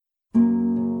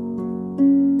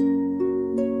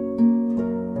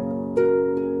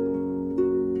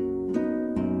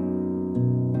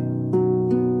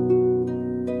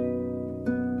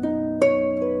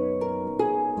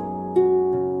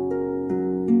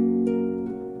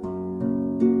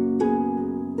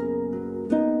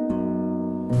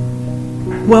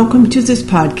Welcome to this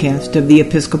podcast of the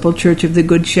Episcopal Church of the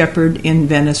Good Shepherd in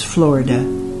Venice, Florida.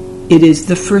 It is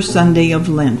the first Sunday of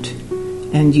Lent,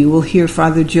 and you will hear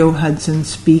Father Joe Hudson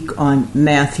speak on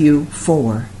Matthew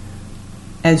 4.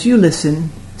 As you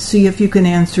listen, see if you can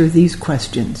answer these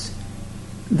questions.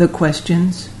 The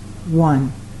questions: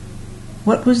 1.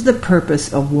 What was the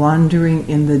purpose of wandering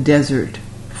in the desert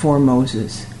for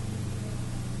Moses?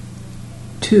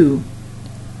 2.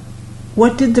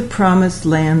 What did the promised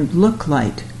land look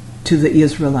like to the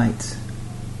Israelites?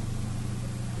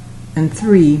 And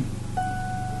 3.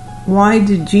 Why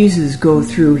did Jesus go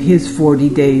through his 40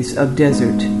 days of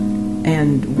desert?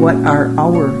 And what are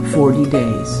our 40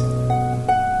 days?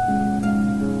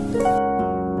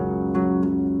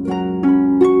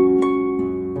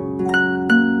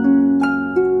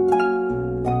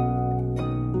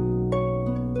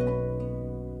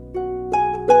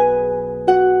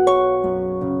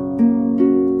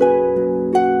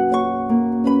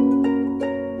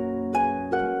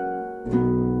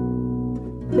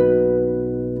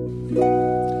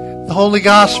 The Holy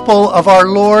Gospel of our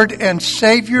Lord and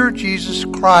Savior Jesus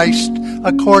Christ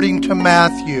according to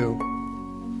Matthew.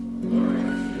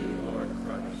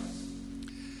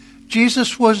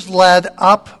 Jesus was led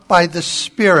up by the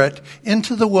Spirit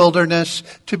into the wilderness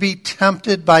to be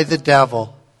tempted by the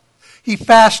devil. He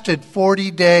fasted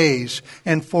 40 days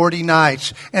and 40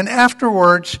 nights, and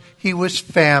afterwards he was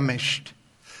famished.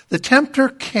 The tempter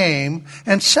came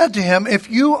and said to him, "If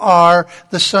you are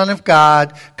the Son of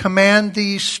God, command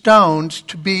these stones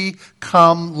to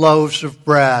become loaves of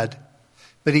bread."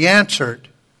 But he answered,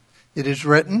 "It is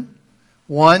written,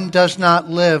 one does not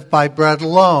live by bread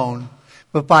alone,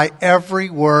 but by every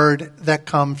word that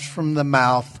comes from the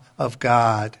mouth of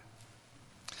God."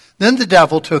 Then the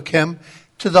devil took him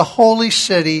to the holy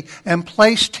city and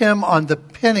placed him on the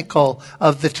pinnacle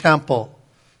of the temple,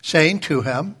 saying to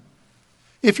him,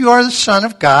 "If you are the Son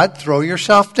of God, throw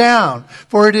yourself down,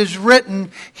 for it is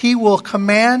written, he will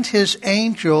command his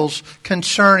angels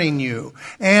concerning you,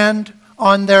 and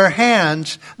on their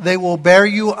hands they will bear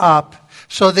you up,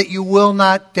 so that you will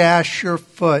not dash your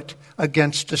foot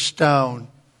against a stone."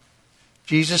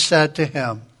 Jesus said to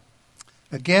him,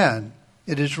 "Again,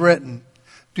 it is written,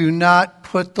 do not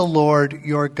put the Lord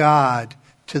your God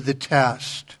to the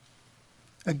test."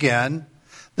 Again,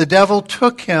 the devil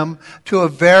took him to a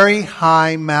very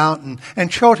high mountain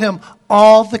and showed him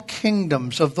all the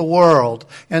kingdoms of the world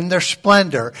and their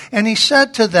splendor. And he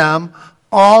said to them,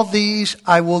 "All these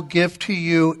I will give to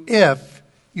you if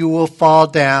you will fall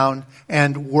down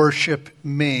and worship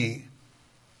me."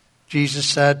 Jesus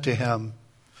said to him,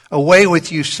 "Away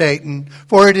with you, Satan,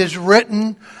 for it is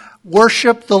written,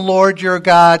 worship the Lord your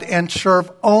God and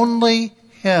serve only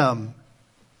him."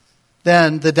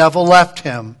 Then the devil left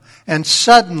him, and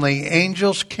suddenly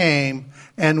angels came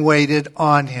and waited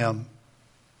on him.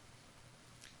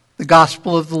 The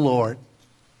Gospel of the Lord.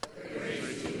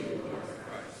 Praise to you, Lord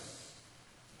Christ.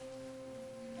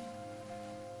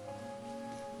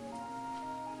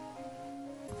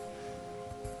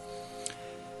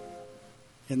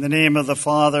 In the name of the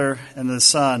Father, and the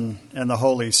Son, and the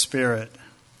Holy Spirit.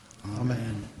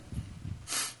 Amen.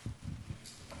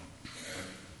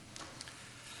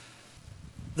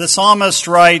 The psalmist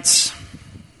writes,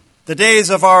 "The days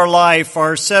of our life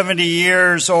are 70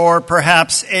 years or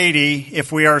perhaps 80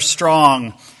 if we are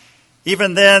strong.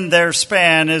 Even then their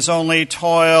span is only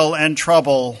toil and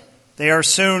trouble. They are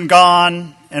soon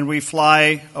gone and we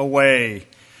fly away."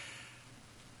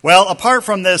 Well, apart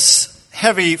from this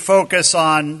heavy focus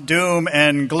on doom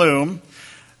and gloom,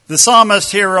 the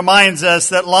psalmist here reminds us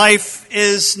that life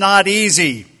is not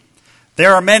easy.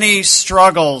 There are many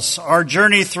struggles. Our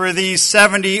journey through these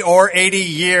 70 or 80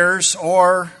 years,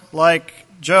 or like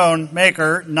Joan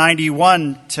Maker,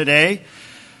 91 today.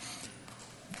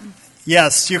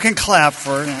 Yes, you can clap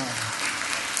for her.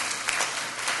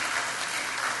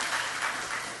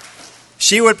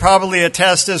 She would probably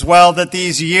attest as well that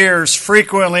these years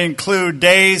frequently include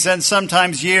days and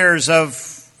sometimes years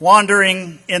of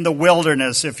wandering in the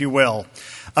wilderness, if you will,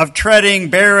 of treading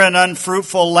barren,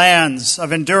 unfruitful lands,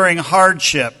 of enduring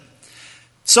hardship.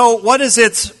 So what is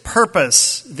its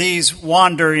purpose, these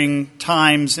wandering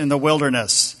times in the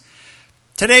wilderness?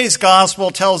 Today's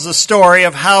gospel tells the story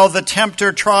of how the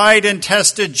tempter tried and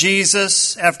tested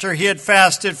Jesus after he had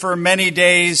fasted for many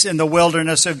days in the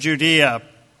wilderness of Judea.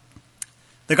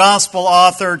 The gospel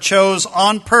author chose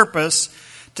on purpose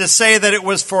to say that it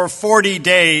was for 40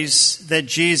 days that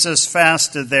Jesus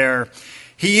fasted there.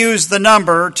 He used the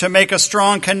number to make a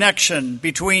strong connection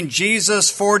between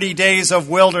Jesus' 40 days of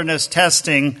wilderness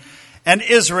testing and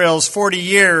Israel's 40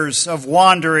 years of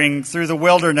wandering through the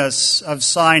wilderness of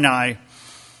Sinai.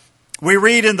 We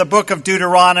read in the book of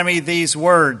Deuteronomy these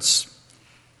words,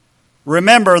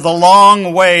 "Remember the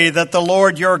long way that the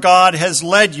Lord your God has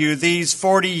led you these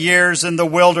 40 years in the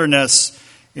wilderness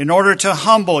in order to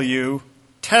humble you,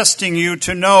 testing you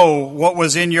to know what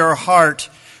was in your heart,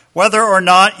 whether or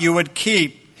not you would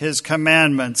keep his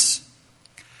commandments."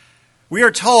 We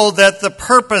are told that the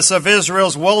purpose of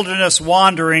Israel's wilderness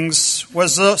wanderings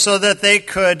was so that they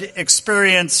could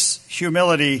experience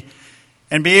humility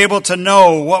and be able to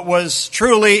know what was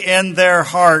truly in their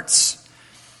hearts.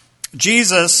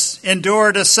 Jesus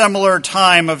endured a similar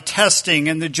time of testing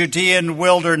in the Judean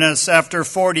wilderness after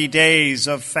 40 days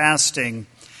of fasting.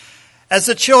 As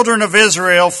the children of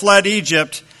Israel fled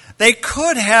Egypt, they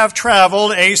could have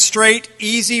traveled a straight,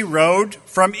 easy road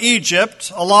from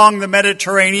Egypt along the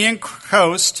Mediterranean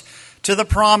coast to the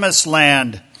Promised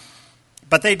Land,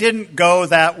 but they didn't go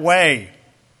that way.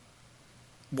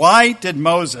 Why did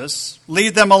Moses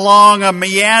lead them along a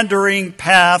meandering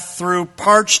path through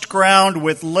parched ground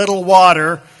with little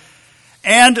water,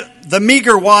 and the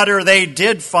meager water they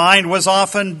did find was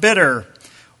often bitter?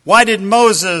 Why did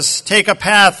Moses take a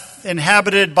path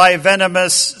inhabited by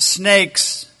venomous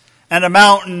snakes and a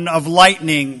mountain of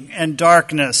lightning and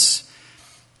darkness?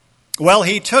 Well,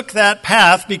 he took that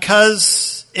path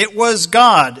because it was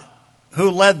God who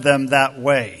led them that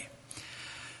way.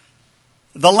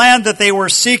 The land that they were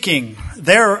seeking,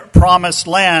 their promised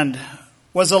land,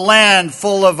 was a land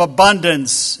full of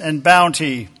abundance and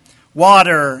bounty,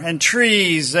 water and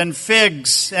trees and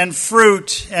figs and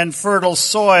fruit and fertile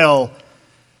soil.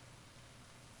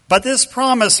 But this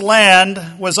promised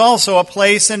land was also a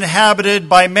place inhabited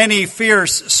by many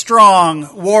fierce,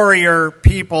 strong, warrior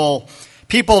people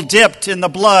dipped in the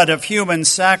blood of human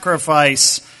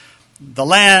sacrifice. The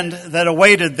land that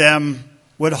awaited them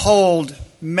would hold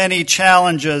many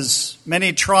challenges,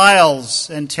 many trials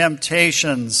and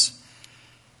temptations.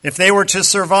 If they were to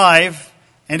survive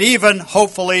and even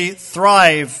hopefully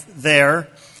thrive there,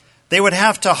 they would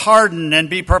have to harden and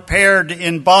be prepared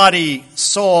in body,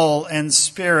 soul, and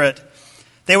spirit.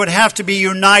 They would have to be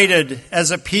united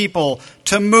as a people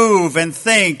to move and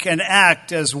think and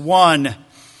act as one.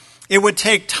 It would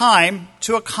take time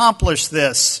to accomplish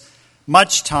this,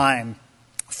 much time,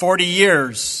 40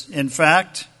 years, in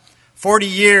fact. 40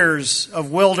 years of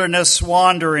wilderness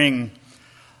wandering.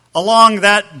 Along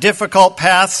that difficult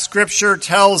path, Scripture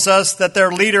tells us that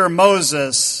their leader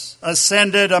Moses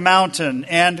ascended a mountain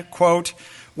and, quote,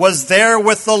 was there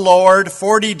with the Lord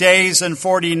 40 days and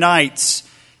 40 nights.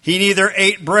 He neither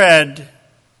ate bread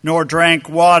nor drank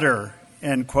water,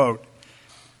 end quote.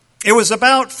 It was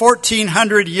about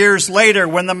 1,400 years later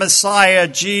when the Messiah,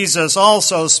 Jesus,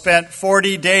 also spent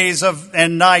 40 days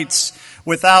and nights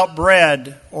without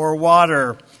bread or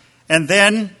water. And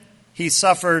then he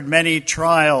suffered many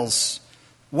trials.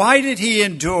 Why did he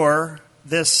endure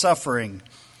this suffering?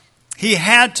 He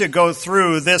had to go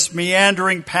through this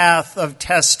meandering path of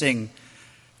testing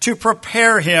to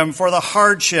prepare him for the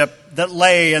hardship that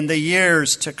lay in the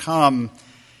years to come.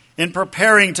 In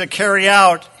preparing to carry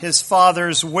out his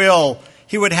Father's will,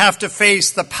 he would have to face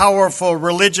the powerful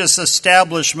religious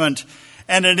establishment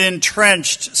and an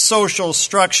entrenched social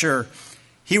structure.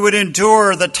 He would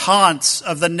endure the taunts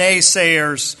of the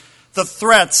naysayers, the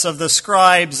threats of the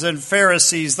scribes and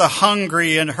Pharisees, the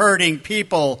hungry and hurting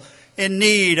people in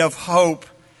need of hope.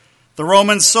 The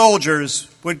Roman soldiers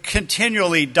would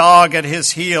continually dog at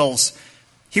his heels.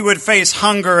 He would face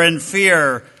hunger and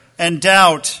fear and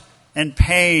doubt and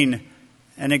pain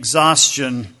and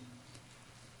exhaustion.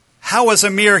 How was a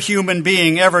mere human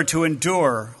being ever to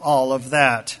endure all of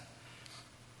that?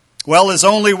 Well, his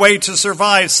only way to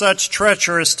survive such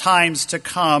treacherous times to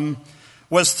come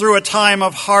was through a time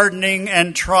of hardening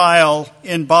and trial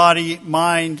in body,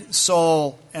 mind,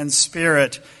 soul, and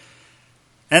spirit.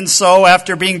 And so,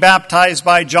 after being baptized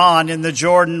by John in the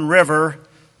Jordan River,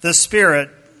 the Spirit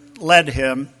led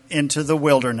him into the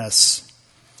wilderness.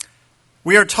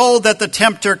 We are told that the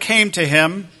tempter came to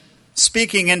him,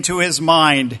 speaking into his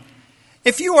mind,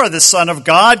 "If you are the Son of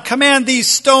God, command these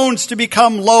stones to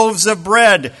become loaves of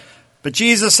bread." But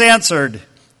Jesus answered,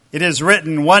 "It is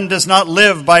written, one does not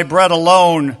live by bread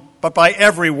alone, but by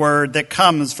every word that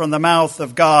comes from the mouth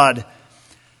of God."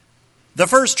 The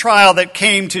first trial that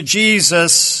came to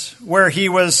Jesus, where he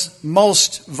was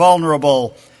most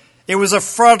vulnerable, it was a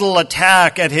frontal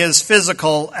attack at his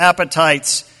physical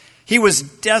appetites. He was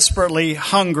desperately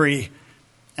hungry.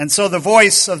 And so the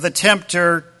voice of the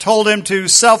tempter told him to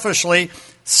selfishly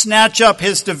snatch up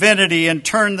his divinity and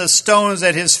turn the stones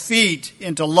at his feet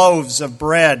into loaves of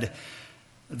bread.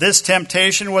 This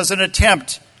temptation was an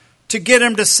attempt to get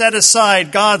him to set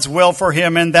aside God's will for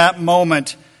him in that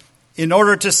moment in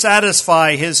order to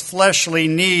satisfy his fleshly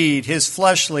need, his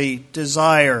fleshly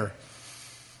desire.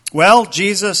 Well,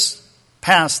 Jesus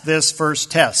passed this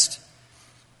first test.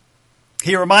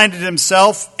 He reminded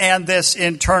himself and this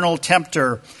internal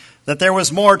tempter that there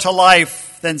was more to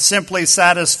life than simply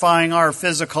satisfying our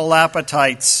physical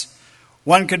appetites.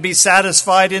 One could be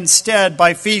satisfied instead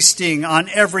by feasting on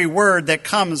every word that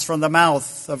comes from the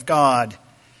mouth of God.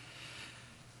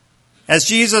 As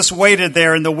Jesus waited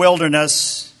there in the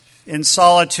wilderness, in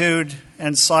solitude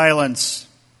and silence,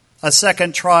 a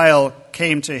second trial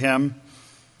came to him.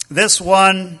 This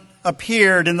one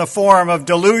appeared in the form of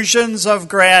delusions of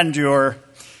grandeur.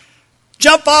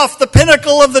 "Jump off the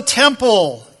pinnacle of the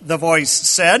temple," the voice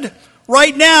said,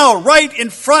 "right now, right in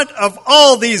front of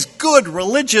all these good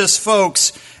religious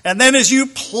folks. And then as you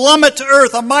plummet to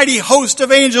earth, a mighty host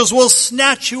of angels will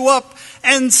snatch you up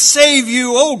and save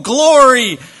you. Oh,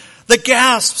 glory!" The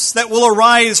gasps that will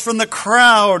arise from the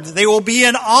crowd, they will be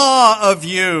in awe of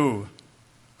you.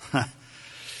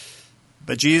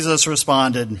 But Jesus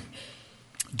responded,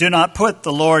 "Do not put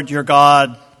the Lord your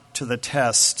God to the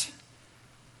test."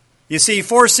 You see,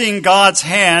 forcing God's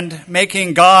hand,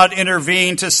 making God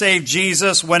intervene to save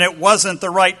Jesus when it wasn't the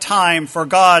right time for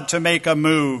God to make a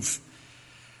move.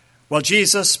 Well,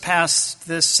 Jesus passed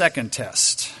this second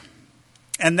test.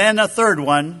 And then a third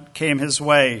one came his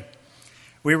way.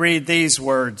 We read these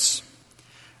words.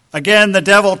 "Again, the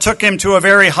devil took him to a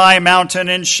very high mountain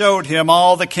and showed him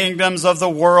all the kingdoms of the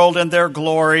world and their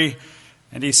glory.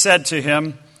 And he said to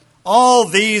him, 'All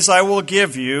these I will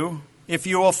give you if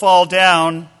you will fall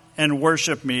down and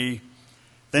worship me.'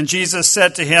 Then Jesus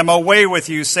said to him, 'Away with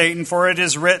you, Satan, for it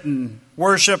is written,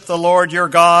 worship the Lord your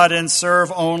God and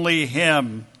serve only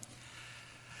him.'"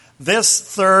 This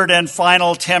third and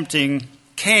final tempting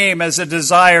came as a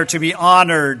desire to be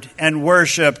honored and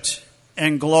worshiped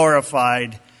and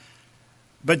glorified.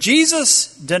 But Jesus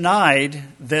denied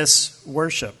this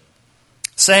worship,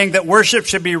 saying that worship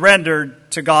should be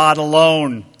rendered to God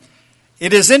alone.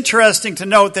 It is interesting to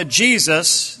note that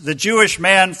Jesus, the Jewish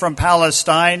man from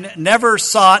Palestine, never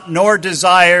sought nor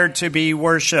desired to be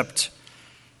worshiped.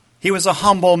 He was a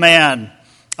humble man,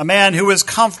 a man who was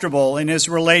comfortable in his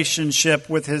relationship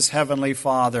with his heavenly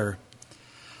Father.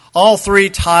 All three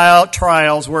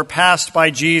trials were passed by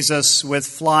Jesus with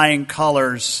flying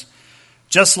colors.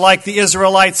 Just like the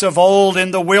Israelites of old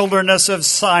in the wilderness of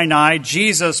Sinai,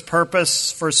 Jesus' purpose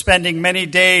for spending many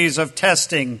days of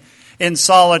testing in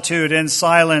solitude and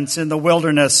silence in the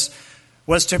wilderness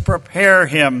was to prepare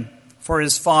him for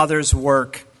his Father's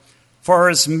work, for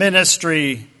his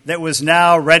ministry that was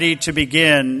now ready to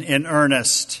begin in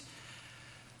earnest.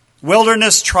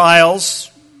 Wilderness trials,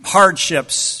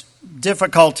 hardships,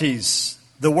 difficulties,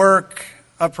 the work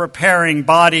of preparing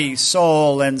body,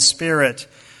 soul, and spirit.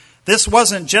 This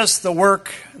wasn't just the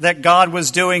work that God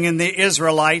was doing in the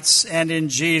Israelites and in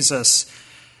Jesus.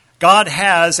 God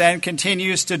has and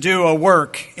continues to do a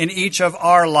work in each of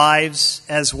our lives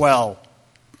as well.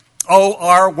 Oh,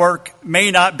 our work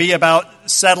may not be about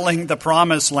settling the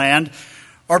promised land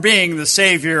or being the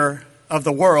Savior of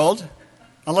the world,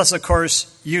 unless, of course,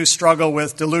 you struggle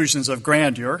with delusions of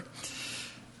grandeur.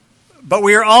 But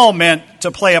we are all meant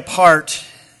to play a part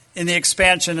in the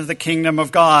expansion of the kingdom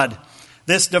of God,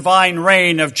 this divine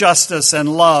reign of justice and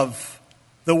love,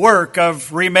 the work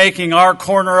of remaking our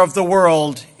corner of the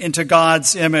world into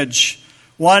God's image,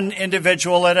 one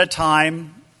individual at a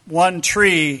time, one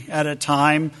tree at a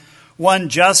time,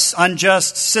 one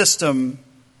unjust system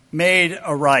made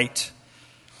aright.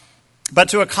 But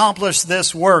to accomplish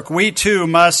this work, we too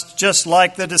must, just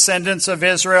like the descendants of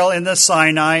Israel in the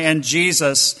Sinai and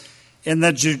Jesus in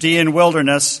the Judean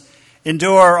wilderness,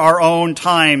 endure our own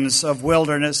times of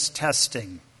wilderness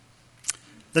testing.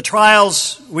 The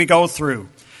trials we go through,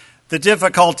 the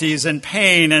difficulties and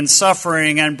pain and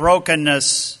suffering and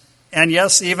brokenness, and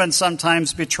yes, even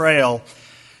sometimes betrayal,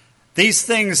 these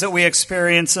things that we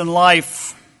experience in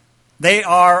life, they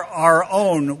are our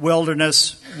own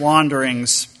wilderness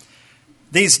wanderings.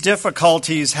 These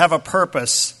difficulties have a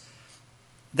purpose.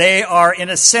 They are, in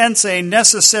a sense, a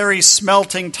necessary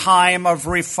smelting time of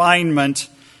refinement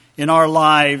in our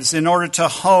lives in order to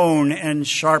hone and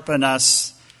sharpen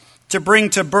us, to bring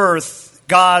to birth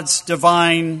God's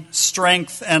divine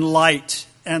strength and light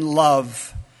and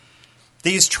love.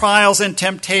 These trials and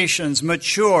temptations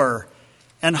mature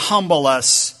and humble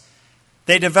us.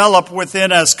 They develop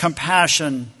within us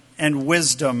compassion and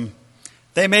wisdom.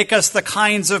 They make us the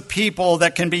kinds of people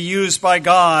that can be used by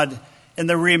God in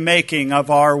the remaking of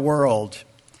our world.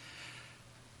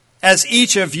 As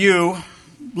each of you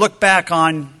look back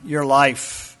on your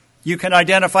life, you can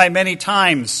identify many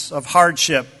times of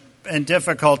hardship and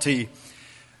difficulty.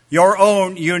 your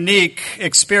own unique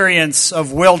experience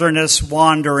of wilderness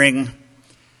wandering.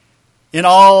 In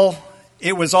all,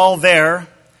 it was all there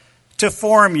to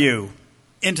form you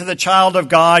into the child of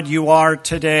God you are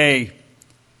today.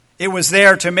 It was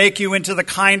there to make you into the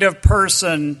kind of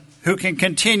person who can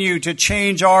continue to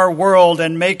change our world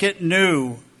and make it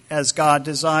new as God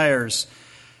desires.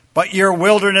 But your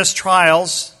wilderness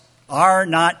trials are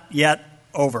not yet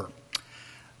over.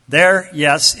 There,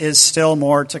 yes, is still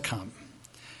more to come.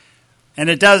 And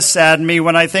it does sadden me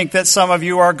when I think that some of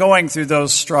you are going through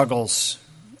those struggles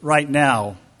right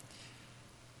now.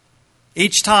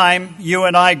 Each time you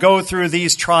and I go through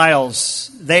these trials,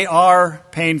 they are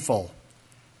painful,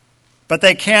 but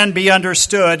they can be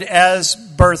understood as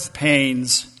birth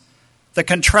pains, the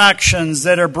contractions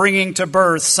that are bringing to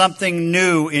birth something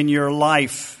new in your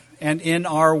life and in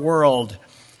our world.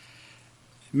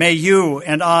 May you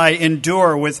and I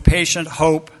endure with patient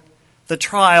hope the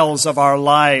trials of our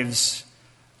lives,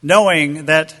 knowing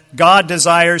that God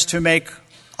desires to make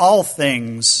all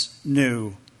things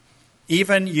new,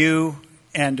 even you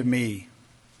and me.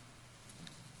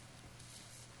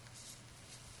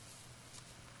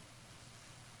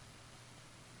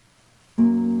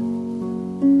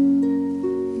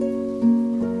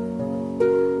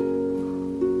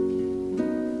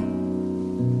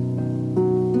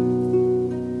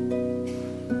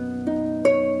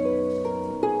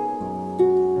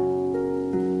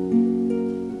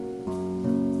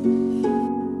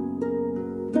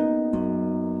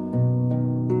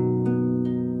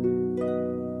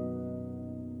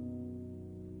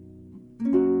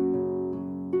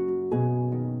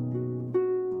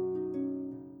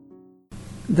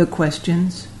 The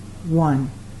questions. 1.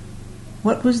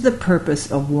 What was the purpose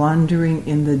of wandering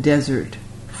in the desert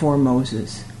for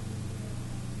Moses?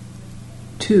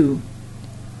 2.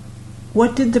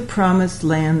 What did the promised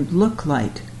land look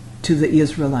like to the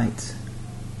Israelites?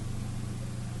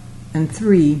 And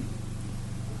 3.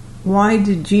 Why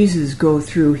did Jesus go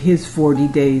through his 40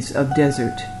 days of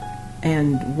desert?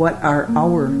 And what are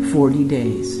our 40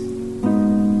 days?